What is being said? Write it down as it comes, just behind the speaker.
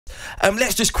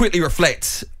Let's just quickly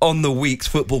reflect on the week's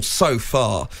football so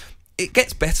far. It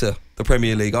gets better, the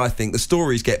Premier League, I think. The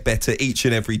stories get better each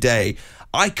and every day.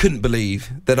 I couldn't believe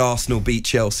that Arsenal beat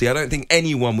Chelsea. I don't think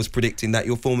anyone was predicting that.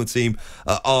 Your former team,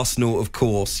 Arsenal, of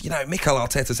course. You know, Mikel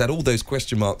Arteta's had all those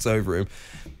question marks over him.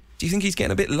 Do you think he's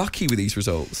getting a bit lucky with these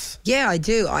results? Yeah, I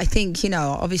do. I think,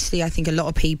 obviously, I think a lot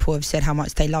of people have said how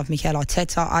much they love Mikel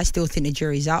Arteta. I still think the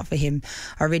jury's out for him.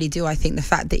 I really do. I think the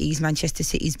fact that he's Manchester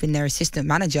City's been their assistant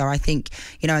manager, I think,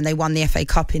 and they won the FA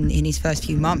Cup in his first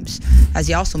few months as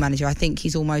the Arsenal manager. I think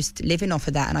he's almost living off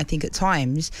of that. And I think at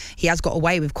times he has got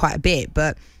away with quite a bit.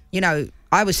 But,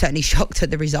 I was certainly shocked at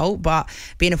the result, but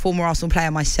being a former Arsenal player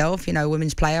myself,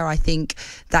 women's player, I think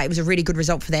that it was a really good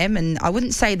result for them. And I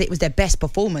wouldn't say that it was their best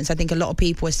performance. I think a lot of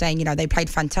people were saying, they played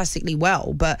fantastically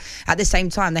well, but at the same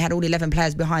time, they had all 11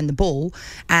 players behind the ball.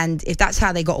 And if that's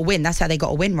how they got a win, that's how they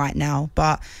got a win right now.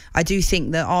 But I do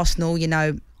think that Arsenal,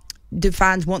 do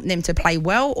fans want them to play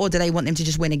well, or do they want them to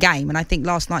just win a game? And I think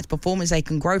last night's performance, they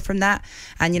can grow from that.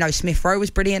 And, Smith Rowe was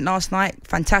brilliant last night.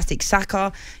 Fantastic.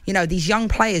 Saka. These young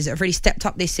players that have really stepped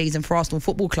up this season for Arsenal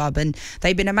Football Club, and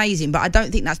they've been amazing. But I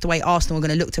don't think that's the way Arsenal are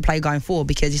going to look to play going forward,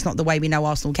 because it's not the way we know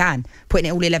Arsenal can. Putting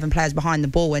all 11 players behind the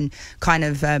ball and kind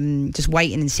of just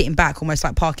waiting and sitting back, almost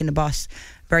like parking the bus.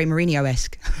 Very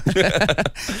Mourinho-esque.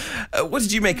 What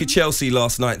did you make of Chelsea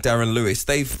last night, Darren Lewis?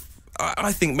 They've,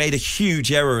 I think, made a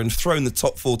huge error and thrown the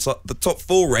top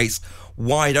four race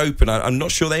wide open. I'm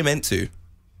not sure they meant to.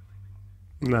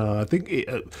 No, I think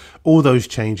all those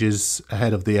changes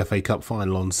ahead of the FA Cup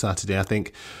final on Saturday, I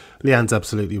think Lianne's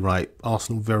absolutely right.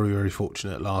 Arsenal very, very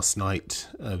fortunate last night.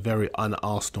 A very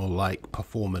un-Arsenal-like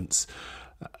performance.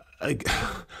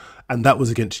 And that was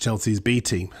against Chelsea's B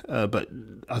team. But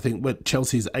I think when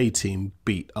Chelsea's A team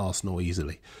beat Arsenal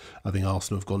easily. I think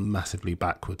Arsenal have gone massively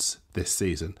backwards this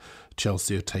season.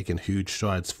 Chelsea have taken huge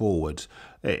strides forward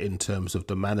in terms of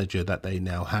the manager that they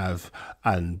now have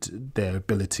and their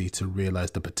ability to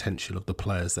realise the potential of the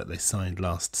players that they signed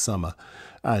last summer.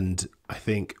 And I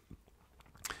think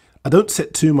I don't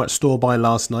set too much store by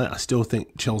last night. I still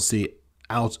think Chelsea,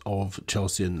 out of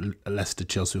Chelsea and Leicester,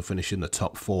 Chelsea will finish in the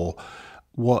top four.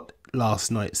 What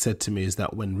last night said to me is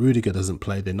that when Rudiger doesn't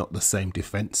play, they're not the same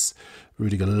defence.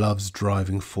 Rudiger loves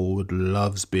driving forward,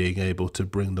 loves being able to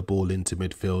bring the ball into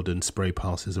midfield and spray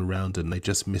passes around, and they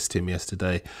just missed him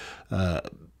yesterday.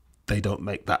 They don't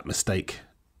make that mistake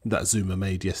that Zuma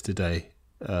made yesterday.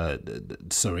 Jorginho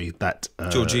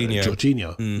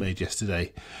made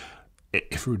yesterday.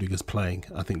 If Rudiger's playing,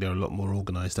 I think they're a lot more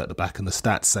organised at the back, and the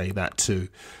stats say that too.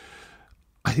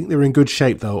 I think they're in good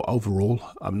shape, though, overall.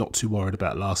 I'm not too worried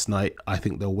about last night. I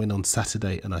think they'll win on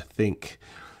Saturday, and I think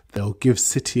they'll give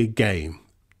City a game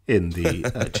in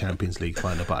the Champions League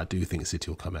final, but I do think City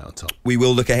will come out on top. We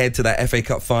will look ahead to that FA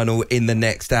Cup final in the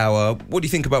next hour. What do you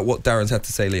think about what Darren's had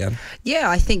to say, Lianne? Yeah,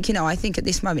 I think at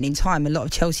this moment in time, a lot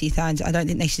of Chelsea fans, I don't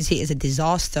think they should see it as a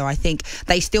disaster. I think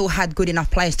they still had good enough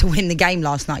players to win the game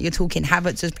last night. You're talking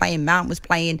Havertz was playing, Mount was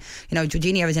playing,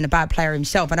 Jorginho isn't a bad player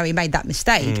himself. I know he made that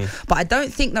mistake, but I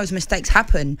don't think those mistakes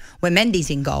happen when Mendy's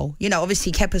in goal.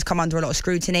 Obviously Kepa's come under a lot of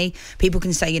scrutiny. People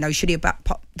can say, should he have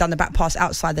done the back pass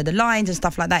outside of the lines and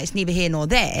stuff like that. It's neither here nor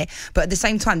there. But at the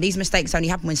same time, these mistakes only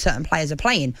happen when certain players are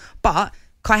playing. But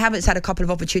Kai Havertz had a couple of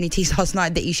opportunities last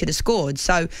night that he should have scored.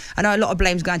 So I know a lot of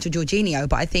blame's going to Jorginho,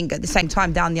 but I think at the same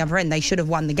time, down the other end, they should have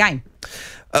won the game.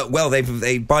 Well,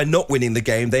 they by not winning the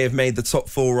game, they have made the top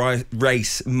four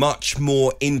race much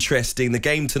more interesting. The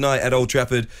game tonight at Old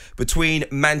Trafford between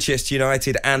Manchester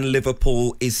United and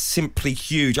Liverpool is simply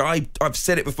huge. I've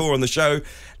said it before on the show.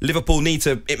 Liverpool need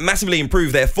to massively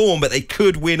improve their form, but they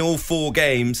could win all four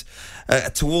games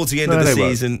towards the end of the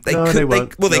season. They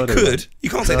could. You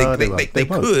can't say they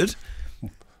could.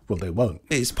 Well, they won't.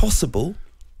 It's possible.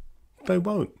 They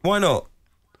won't. Why not?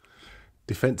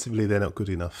 Defensively, they're not good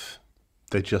enough.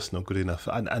 They're just not good enough.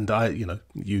 And I,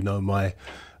 my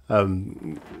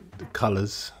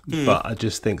colours, but I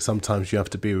just think sometimes you have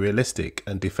to be realistic.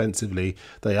 And defensively,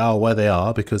 they are where they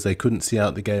are because they couldn't see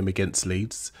out the game against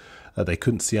Leeds. They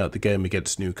couldn't see out the game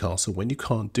against Newcastle. When you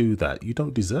can't do that, you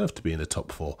don't deserve to be in the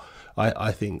top four.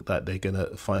 I think that they're going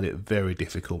to find it very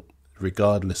difficult,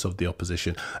 regardless of the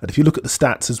opposition. And if you look at the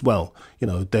stats as well,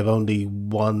 they've only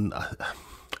won...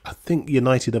 I think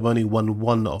United have only won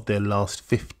one of their last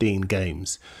 15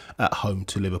 games at home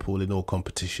to Liverpool in all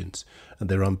competitions, and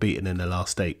they're unbeaten in their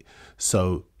last 8.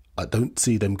 So I don't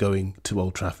see them going to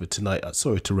Old Trafford tonight.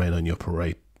 Sorry to rain on your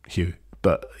parade, Hugh,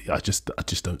 but I just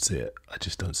don't see it. I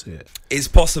just don't see it. It's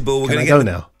possible. Can I go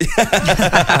now?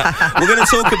 We're going to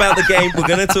talk about the game. We're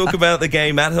going to talk about the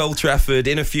game at Old Trafford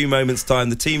in a few moments' time.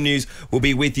 The team news will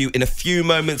be with you in a few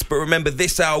moments. But remember,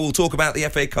 this hour we'll talk about the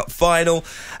FA Cup final.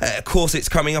 Of course, it's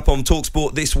coming up on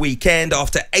talkSPORT this weekend.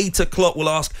 After 8 o'clock, we'll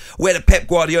ask where do Pep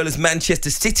Guardiola's Manchester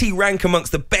City rank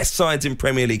amongst the best sides in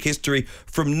Premier League history.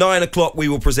 From 9 o'clock, we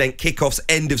will present Kickoff's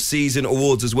end of season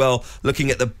awards as well, looking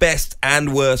at the best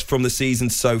and worst from the season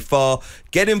so far.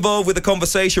 Get involved with the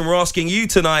conversation. We're asking you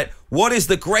tonight, what is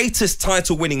the greatest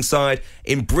title-winning side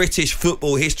in British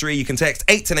football history? You can text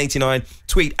 81089,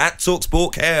 tweet at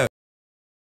talkSPORT KO.